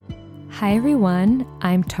Hi everyone,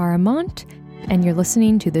 I'm Tara Mont, and you're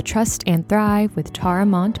listening to the Trust and Thrive with Tara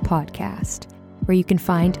Mont podcast, where you can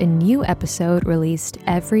find a new episode released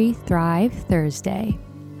every Thrive Thursday.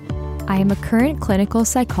 I am a current clinical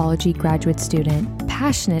psychology graduate student,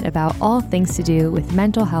 passionate about all things to do with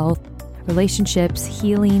mental health, relationships,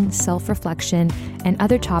 healing, self-reflection, and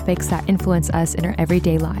other topics that influence us in our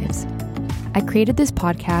everyday lives. I created this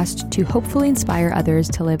podcast to hopefully inspire others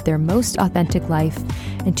to live their most authentic life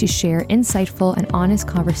and to share insightful and honest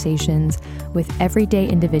conversations with everyday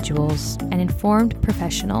individuals and informed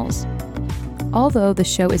professionals. Although the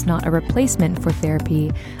show is not a replacement for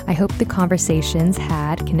therapy, I hope the conversations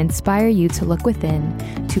had can inspire you to look within,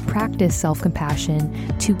 to practice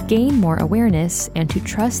self-compassion, to gain more awareness, and to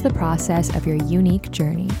trust the process of your unique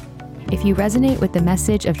journey. If you resonate with the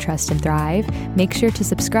message of Trust and Thrive, make sure to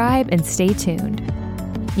subscribe and stay tuned.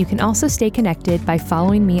 You can also stay connected by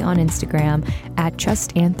following me on Instagram at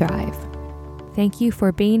Trust and Thrive. Thank you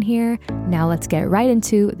for being here. Now let's get right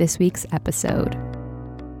into this week's episode.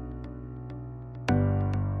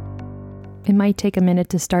 It might take a minute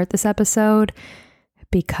to start this episode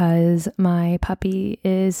because my puppy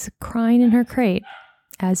is crying in her crate,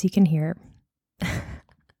 as you can hear.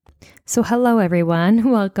 So hello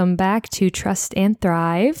everyone, welcome back to Trust and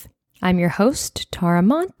Thrive. I'm your host, Tara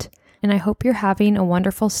Mont, and I hope you're having a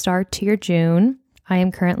wonderful start to your June. I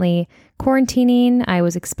am currently quarantining. I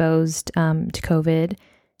was exposed to COVID,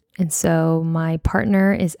 and so my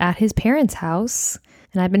partner is at his parents' house,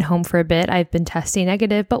 and I've been home for a bit. I've been testing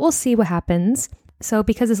negative, but we'll see what happens. So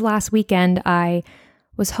because this last weekend I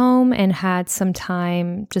was home and had some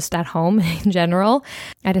time just at home in general,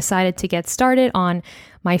 I decided to get started on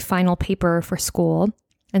my final paper for school.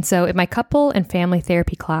 And so in my couple and family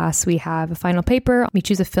therapy class, we have a final paper. We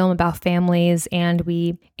choose a film about families and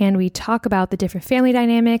we talk about the different family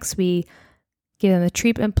dynamics. We give them a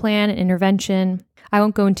treatment plan and intervention. I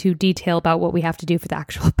won't go into detail about what we have to do for the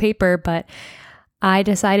actual paper, but I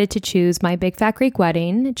decided to choose My Big Fat Greek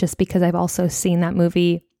Wedding just because I've also seen that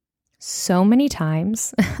movie so many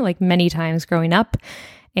times, like many times growing up.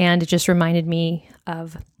 And it just reminded me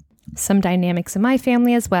of some dynamics in my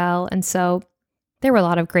family as well. And so there were a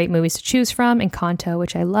lot of great movies to choose from. Encanto,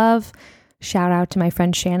 which I love. Shout out to my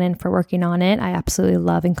friend Shannon for working on it. I absolutely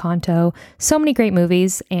love Encanto. So many great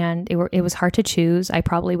movies, and it was hard to choose. I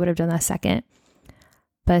probably would have done that second.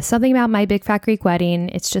 But something about My Big Fat Greek Wedding,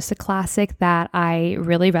 it's just a classic that I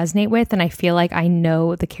really resonate with, and I feel like I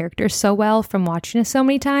know the characters so well from watching it so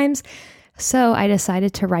many times. So I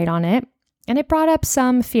decided to write on it, and it brought up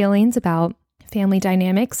some feelings about family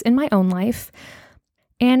dynamics in my own life,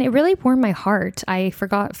 and it really warmed my heart. I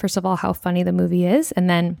forgot, first of all, how funny the movie is, and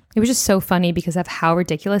then it was just so funny because of how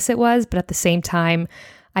ridiculous it was, but at the same time,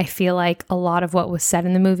 I feel like a lot of what was said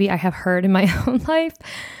in the movie I have heard in my own life.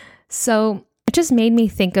 So it just made me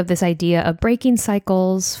think of this idea of breaking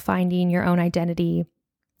cycles, finding your own identity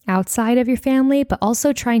outside of your family, but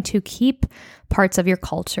also trying to keep parts of your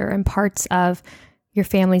culture and parts of your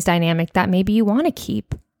family's dynamic that maybe you want to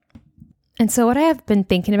keep. And so what I have been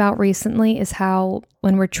thinking about recently is how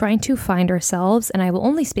when we're trying to find ourselves, and I will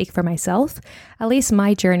only speak for myself, at least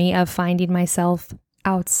my journey of finding myself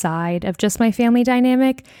outside of just my family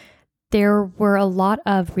dynamic, there were a lot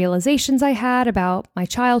of realizations I had about my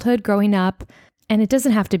childhood growing up, and it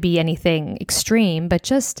doesn't have to be anything extreme, but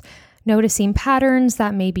just noticing patterns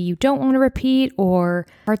that maybe you don't want to repeat or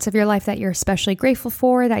parts of your life that you're especially grateful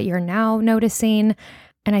for that you're now noticing.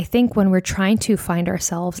 And I think when we're trying to find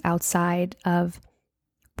ourselves outside of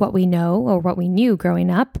what we know or what we knew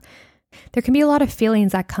growing up, there can be a lot of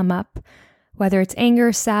feelings that come up, whether it's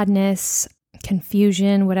anger, sadness,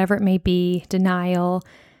 confusion, whatever it may be, denial.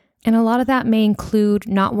 And a lot of that may include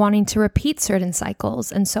not wanting to repeat certain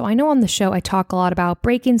cycles. And so I know on the show, I talk a lot about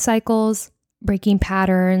breaking cycles, breaking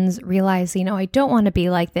patterns, realizing, I don't want to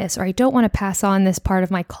be like this, or I don't want to pass on this part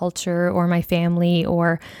of my culture or my family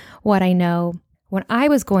or what I know. When I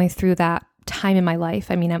was going through that time in my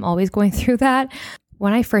life, I'm always going through that.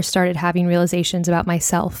 When I first started having realizations about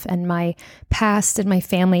myself and my past and my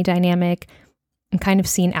family dynamic and kind of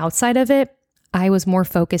seeing outside of it, I was more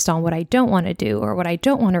focused on what I don't want to do or what I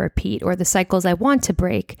don't want to repeat or the cycles I want to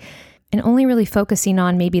break, and only really focusing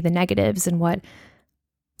on maybe the negatives and what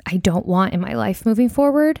I don't want in my life moving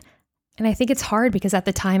forward. And I think it's hard because at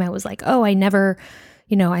the time I was like,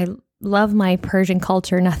 I love my Persian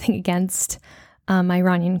culture, nothing against my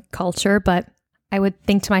Iranian culture, but I would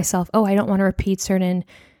think to myself, I don't want to repeat certain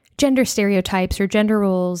gender stereotypes or gender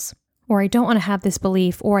roles, or I don't want to have this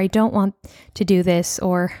belief, or I don't want to do this,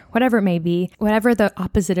 or whatever it may be, whatever the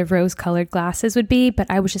opposite of rose-colored glasses would be. But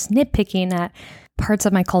I was just nitpicking at parts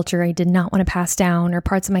of my culture I did not want to pass down, or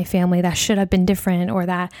parts of my family that should have been different or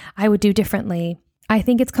that I would do differently. I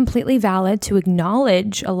think it's completely valid to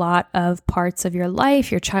acknowledge a lot of parts of your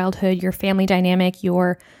life, your childhood, your family dynamic,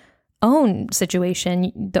 your own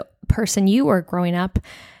situation, the person you were growing up,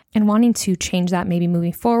 and wanting to change that, maybe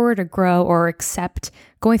moving forward or grow or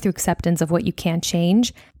going through acceptance of what you can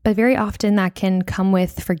change. But very often that can come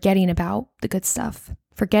with forgetting about the good stuff,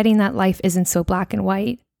 forgetting that life isn't so black and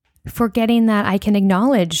white, forgetting that I can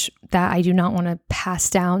acknowledge that I do not want to pass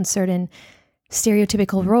down certain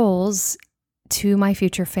stereotypical roles to my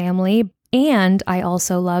future family. And I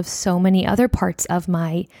also love so many other parts of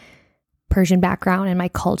my Persian background and my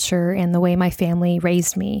culture and the way my family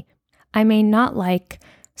raised me. I may not like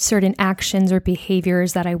certain actions or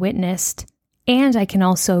behaviors that I witnessed, and I can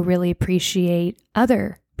also really appreciate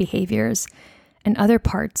other behaviors and other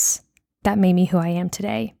parts that made me who I am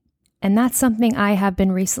today. And that's something I have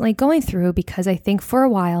been recently going through, because I think for a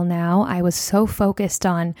while now, I was so focused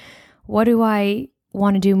on, what do I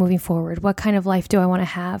want to do moving forward? What kind of life do I want to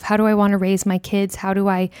have? How do I want to raise my kids? How do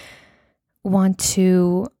I want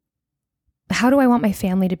my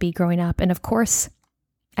family to be growing up? And of course,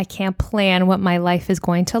 I can't plan what my life is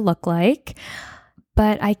going to look like,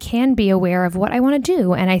 but I can be aware of what I want to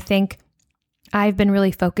do. And I think I've been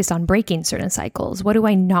really focused on breaking certain cycles. What do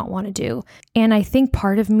I not want to do? And I think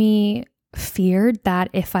part of me feared that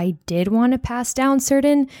if I did want to pass down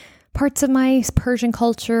certain parts of my Persian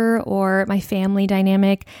culture or my family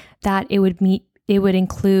dynamic, that it would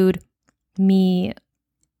include me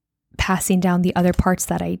passing down the other parts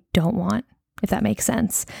that I don't want, if that makes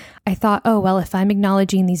sense. I thought, oh, well, if I'm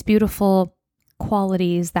acknowledging these beautiful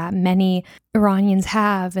qualities that many Iranians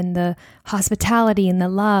have, and the hospitality and the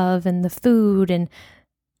love and the food and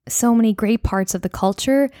so many great parts of the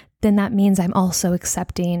culture, then that means I'm also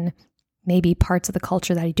accepting maybe parts of the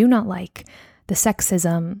culture that I do not like, the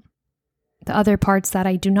sexism, the other parts that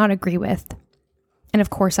I do not agree with. And of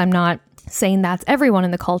course, I'm not saying that's everyone in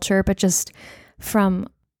the culture, but just from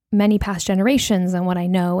many past generations and what I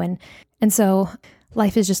know. And so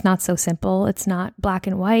life is just not so simple. It's not black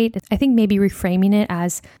and white. I think maybe reframing it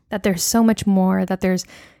as that there's so much more, that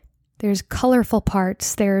there's colorful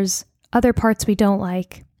parts, there's other parts we don't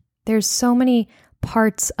like. There's so many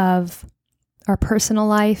parts of our personal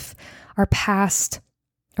life, our past,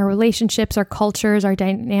 our relationships, our cultures, our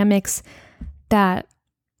dynamics that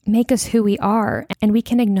make us who we are. And we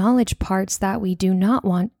can acknowledge parts that we do not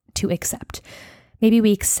want to accept. Maybe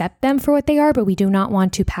we accept them for what they are, but we do not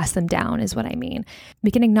want to pass them down, is what I mean.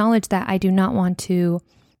 We can acknowledge that I do not want to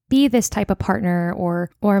be this type of partner or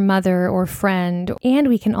mother or friend. And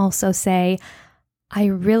we can also say, I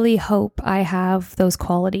really hope I have those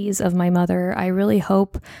qualities of my mother. I really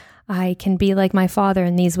hope I can be like my father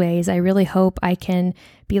in these ways. I really hope I can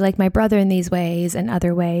be like my brother in these ways and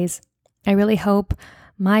other ways. I really hope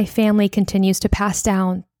my family continues to pass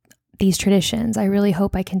down these traditions. I really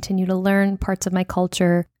hope I continue to learn parts of my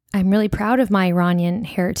culture. I'm really proud of my Iranian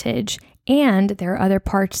heritage, and there are other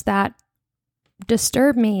parts that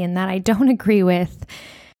disturb me and that I don't agree with.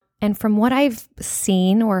 And from what I've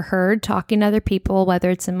seen or heard talking to other people, whether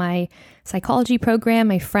it's in my psychology program,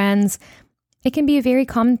 my friends, it can be a very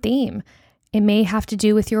common theme. It may have to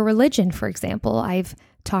do with your religion, for example. I've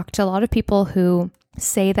talked to a lot of people who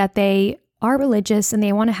say that they are religious and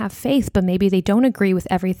they want to have faith, but maybe they don't agree with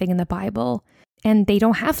everything in the Bible. And they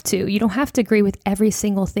don't have to. You don't have to agree with every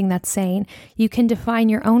single thing that's saying. You can define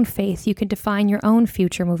your own faith. You can define your own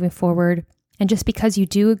future moving forward. And just because you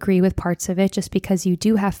do agree with parts of it, just because you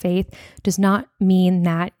do have faith, does not mean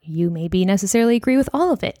that you maybe necessarily agree with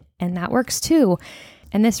all of it. And that works too.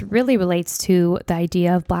 And this really relates to the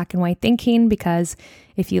idea of black and white thinking, because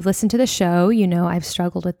if you listen to the show, you know I've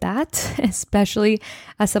struggled with that, especially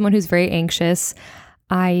as someone who's very anxious.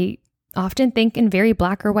 I often think in very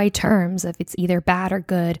black or white terms, if it's either bad or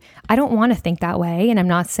good. I don't want to think that way, and I'm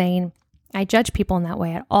not saying I judge people in that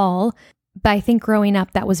way at all, but I think growing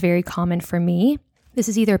up, that was very common for me. This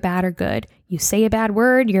is either bad or good. You say a bad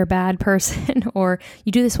word, you're a bad person, or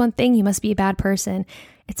you do this one thing, you must be a bad person.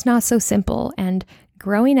 It's not so simple. And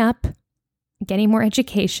growing up, getting more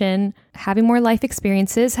education, having more life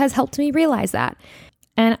experiences has helped me realize that.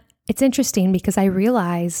 And it's interesting because I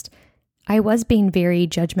realized I was being very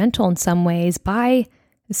judgmental in some ways by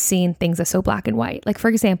seeing things as so black and white. Like, for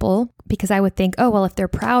example, because I would think, oh, well, if they're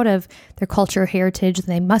proud of their culture or heritage,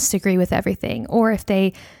 then they must agree with everything. Or if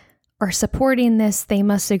they are supporting this, they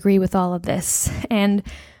must agree with all of this. And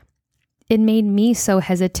it made me so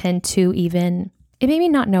hesitant to it made me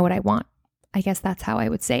not know what I want. I guess that's how I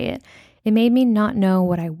would say it. It made me not know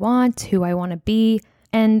what I want, who I want to be.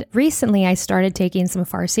 And recently I started taking some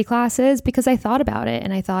Farsi classes because I thought about it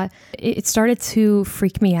and I thought it started to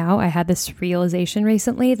freak me out. I had this realization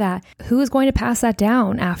recently that who is going to pass that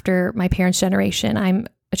down after my parents' generation? I'm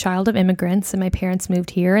a child of immigrants and my parents moved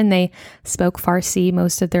here and they spoke Farsi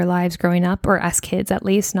most of their lives growing up, or as kids at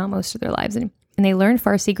least, not most of their lives. And they learned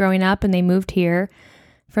Farsi growing up and they moved here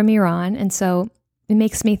from Iran. And so it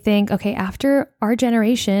makes me think, okay, after our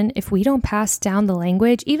generation, if we don't pass down the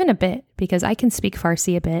language even a bit, because I can speak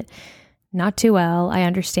Farsi a bit, not too well, I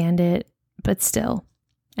understand it, but still,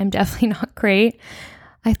 I'm definitely not great.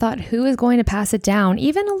 I thought, who is going to pass it down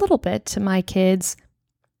even a little bit to my kids,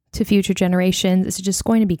 to future generations? Is it just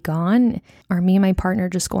going to be gone? Are me and my partner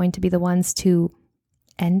just going to be the ones to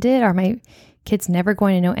end it? Are my kids never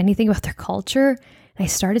going to know anything about their culture? I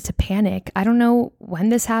started to panic. I don't know when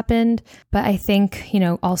this happened, but I think,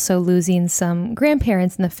 also losing some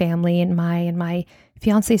grandparents in the family and my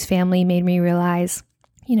fiance's family made me realize,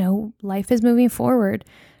 life is moving forward.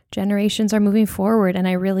 Generations are moving forward. And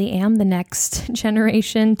I really am the next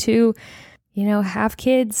generation to, have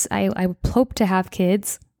kids. I hope to have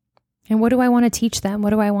kids. And what do I want to teach them? What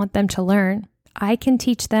do I want them to learn? I can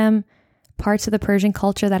teach them parts of the Persian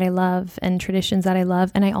culture that I love and traditions that I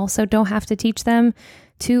love. And I also don't have to teach them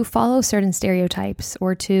to follow certain stereotypes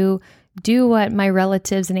or to do what my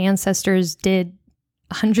relatives and ancestors did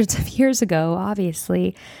hundreds of years ago,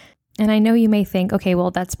 obviously. And I know you may think, okay,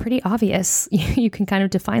 well, that's pretty obvious. You can kind of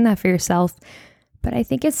define that for yourself. But I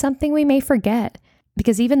think it's something we may forget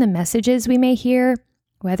because even the messages we may hear,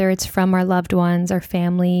 whether it's from our loved ones, our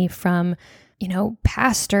family, from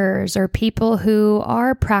pastors or people who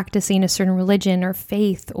are practicing a certain religion or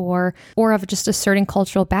faith or of just a certain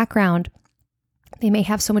cultural background. They may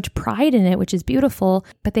have so much pride in it, which is beautiful,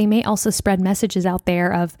 but they may also spread messages out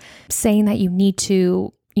there of saying that you need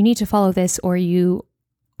to follow this or you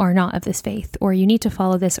are not of this faith, or you need to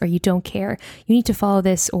follow this or you don't care. You need to follow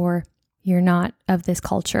this or you're not of this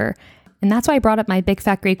culture. And that's why I brought up my Big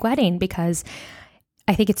Fat Greek Wedding, because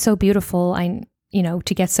I think it's so beautiful.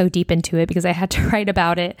 To get so deep into it because I had to write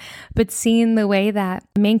about it, but seeing the way that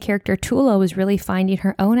the main character Tula was really finding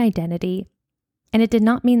her own identity. And it did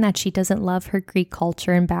not mean that she doesn't love her Greek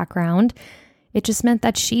culture and background. It just meant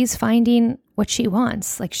that she's finding what she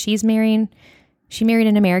wants. Like she married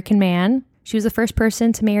an American man. She was the first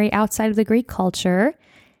person to marry outside of the Greek culture.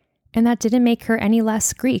 And that didn't make her any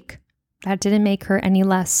less Greek. That didn't make her any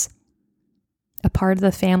less a part of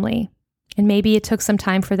the family. And maybe it took some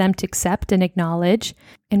time for them to accept and acknowledge.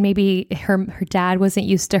 And maybe her dad wasn't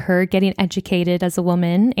used to her getting educated as a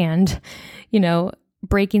woman and,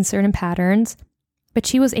 breaking certain patterns. But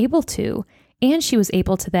she was able to. And she was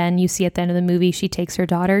able to then, you see at the end of the movie, she takes her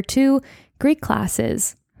daughter to Greek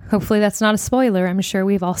classes. Hopefully that's not a spoiler. I'm sure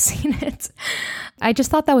we've all seen it. I just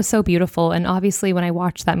thought that was so beautiful. And obviously when I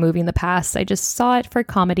watched that movie in the past, I just saw it for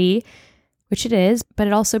comedy, which it is. But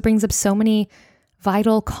it also brings up so many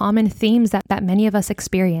vital common themes that many of us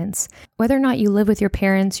experience. Whether or not you live with your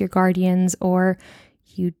parents, your guardians, or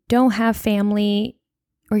you don't have family,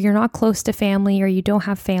 or you're not close to family, or you don't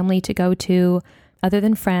have family to go to other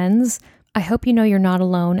than friends, I hope you know you're not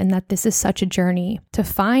alone and that this is such a journey to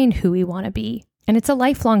find who we want to be. And it's a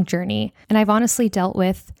lifelong journey. And I've honestly dealt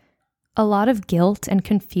with a lot of guilt and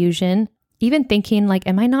confusion, even thinking like,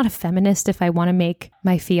 am I not a feminist if I want to make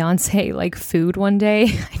my fiance like food one day?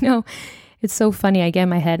 I know. It's so funny. I get in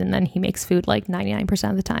my head and then he makes food like 99%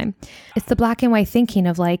 of the time. It's the black and white thinking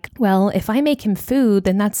of like, well, if I make him food,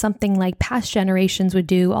 then that's something like past generations would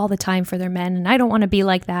do all the time for their men. And I don't want to be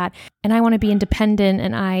like that. And I want to be independent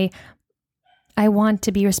and I want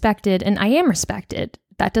to be respected and I am respected.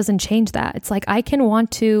 That doesn't change that. It's like I can want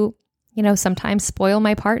to, sometimes spoil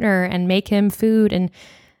my partner and make him food and,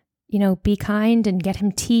 be kind and get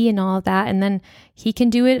him tea and all of that. And then he can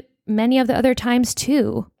do it many of the other times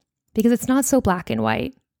too. Because it's not so black and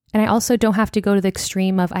white. And I also don't have to go to the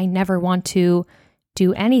extreme of I never want to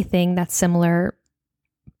do anything that's similar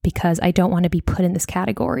because I don't want to be put in this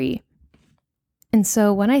category. And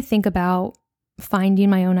so when I think about finding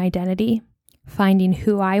my own identity, finding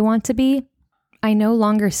who I want to be, I no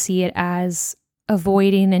longer see it as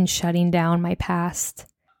avoiding and shutting down my past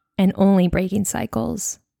and only breaking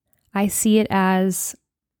cycles. I see it as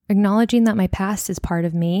acknowledging that my past is part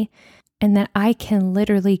of me and that I can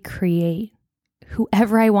literally create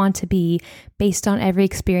whoever I want to be based on every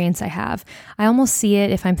experience I have. I almost see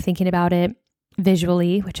it, if I'm thinking about it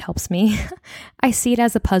visually, which helps me, I see it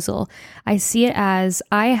as a puzzle. I see it as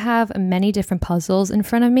I have many different puzzles in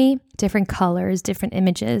front of me, different colors, different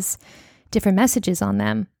images, different messages on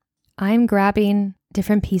them. I'm grabbing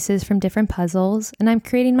different pieces from different puzzles and I'm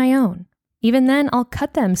creating my own. Even then, I'll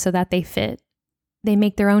cut them so that they fit. they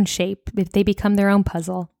make their own shape, if they become their own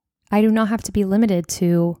puzzle. I do not have to be limited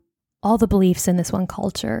to all the beliefs in this one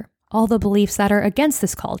culture, all the beliefs that are against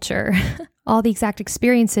this culture, all the exact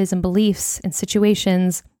experiences and beliefs and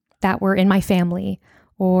situations that were in my family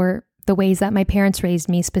or the ways that my parents raised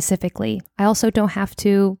me specifically. I also don't have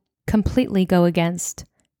to completely go against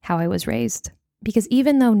how I was raised. Because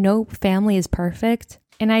even though no family is perfect,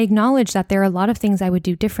 and I acknowledge that there are a lot of things I would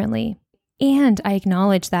do differently, and I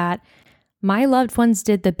acknowledge that my loved ones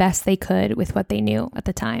did the best they could with what they knew at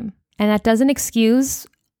the time. And that doesn't excuse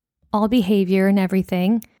all behavior and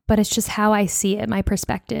everything, but it's just how I see it, my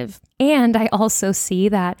perspective. And I also see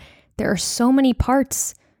that there are so many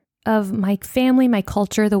parts of my family, my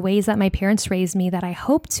culture, the ways that my parents raised me that I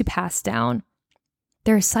hope to pass down.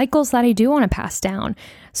 There are cycles that I do want to pass down.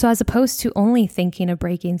 So as opposed to only thinking of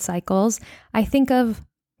breaking cycles, I think of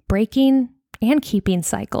breaking and keeping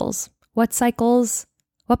cycles. What cycles,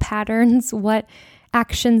 what patterns, what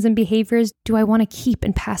actions and behaviors do I want to keep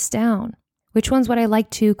and pass down? Which ones would I like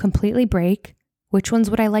to completely break? Which ones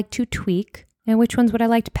would I like to tweak? And which ones would I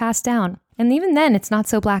like to pass down? And even then, it's not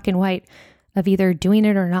so black and white of either doing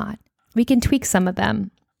it or not. We can tweak some of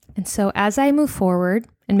them. And so as I move forward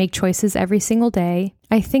and make choices every single day,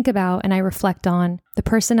 I think about and I reflect on the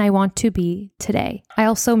person I want to be today. I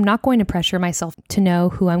also am not going to pressure myself to know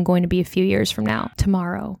who I'm going to be a few years from now,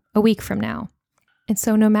 tomorrow, a week from now. And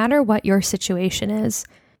so no matter what your situation is,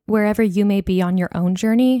 wherever you may be on your own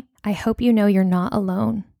journey, I hope you know you're not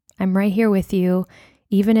alone. I'm right here with you,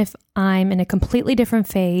 even if I'm in a completely different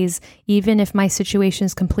phase, even if my situation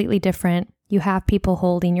is completely different, you have people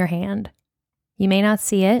holding your hand. You may not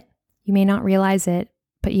see it, you may not realize it,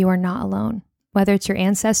 but you are not alone. Whether it's your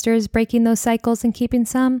ancestors breaking those cycles and keeping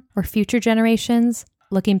some, or future generations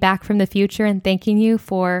looking back from the future and thanking you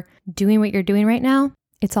for doing what you're doing right now,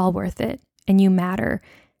 it's all worth it. And you matter.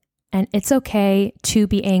 And it's okay to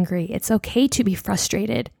be angry. It's okay to be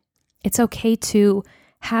frustrated. It's okay to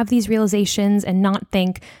have these realizations and not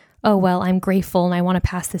think, oh, well, I'm grateful and I want to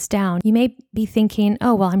pass this down. You may be thinking,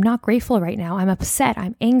 oh, well, I'm not grateful right now. I'm upset.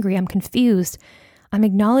 I'm angry. I'm confused. I'm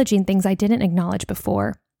acknowledging things I didn't acknowledge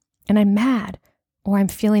before. And I'm mad, or I'm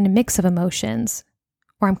feeling a mix of emotions,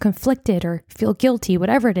 or I'm conflicted or feel guilty,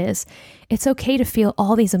 whatever it is. It's okay to feel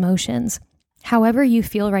all these emotions. However you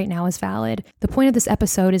feel right now is valid. The point of this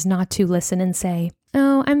episode is not to listen and say,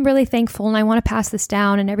 oh, I'm really thankful and I want to pass this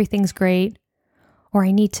down and everything's great, or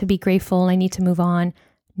I need to be grateful and I need to move on.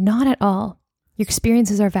 Not at all. Your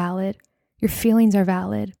experiences are valid. Your feelings are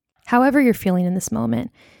valid. However you're feeling in this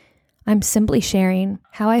moment, I'm simply sharing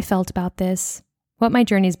how I felt about this, what my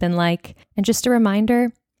journey's been like, and just a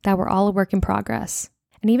reminder that we're all a work in progress.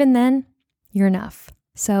 And even then, you're enough.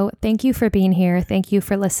 So thank you for being here. Thank you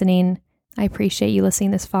for listening. I appreciate you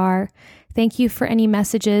listening this far. Thank you for any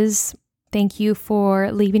messages. Thank you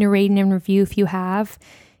for leaving a rating and review if you have.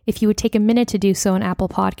 If you would take a minute to do so on Apple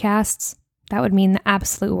Podcasts, that would mean the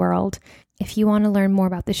absolute world. If you want to learn more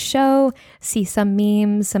about the show, see some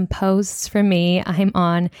memes, some posts from me, I'm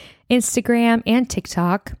on Instagram and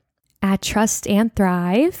TikTok at Trust and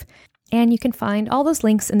Thrive. And you can find all those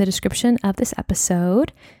links in the description of this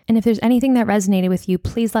episode. And if there's anything that resonated with you,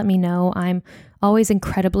 please let me know. I'm always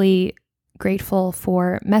incredibly grateful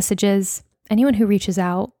for messages. Anyone who reaches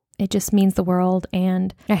out, it just means the world.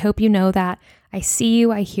 And I hope you know that I see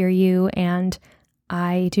you, I hear you, and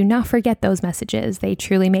I do not forget those messages. They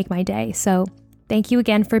truly make my day. So thank you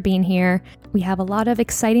again for being here. We have a lot of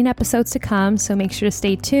exciting episodes to come, so make sure to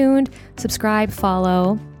stay tuned, subscribe,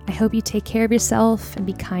 follow. I hope you take care of yourself and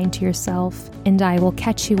be kind to yourself. And I will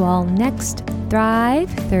catch you all next Thrive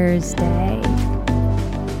Thursday.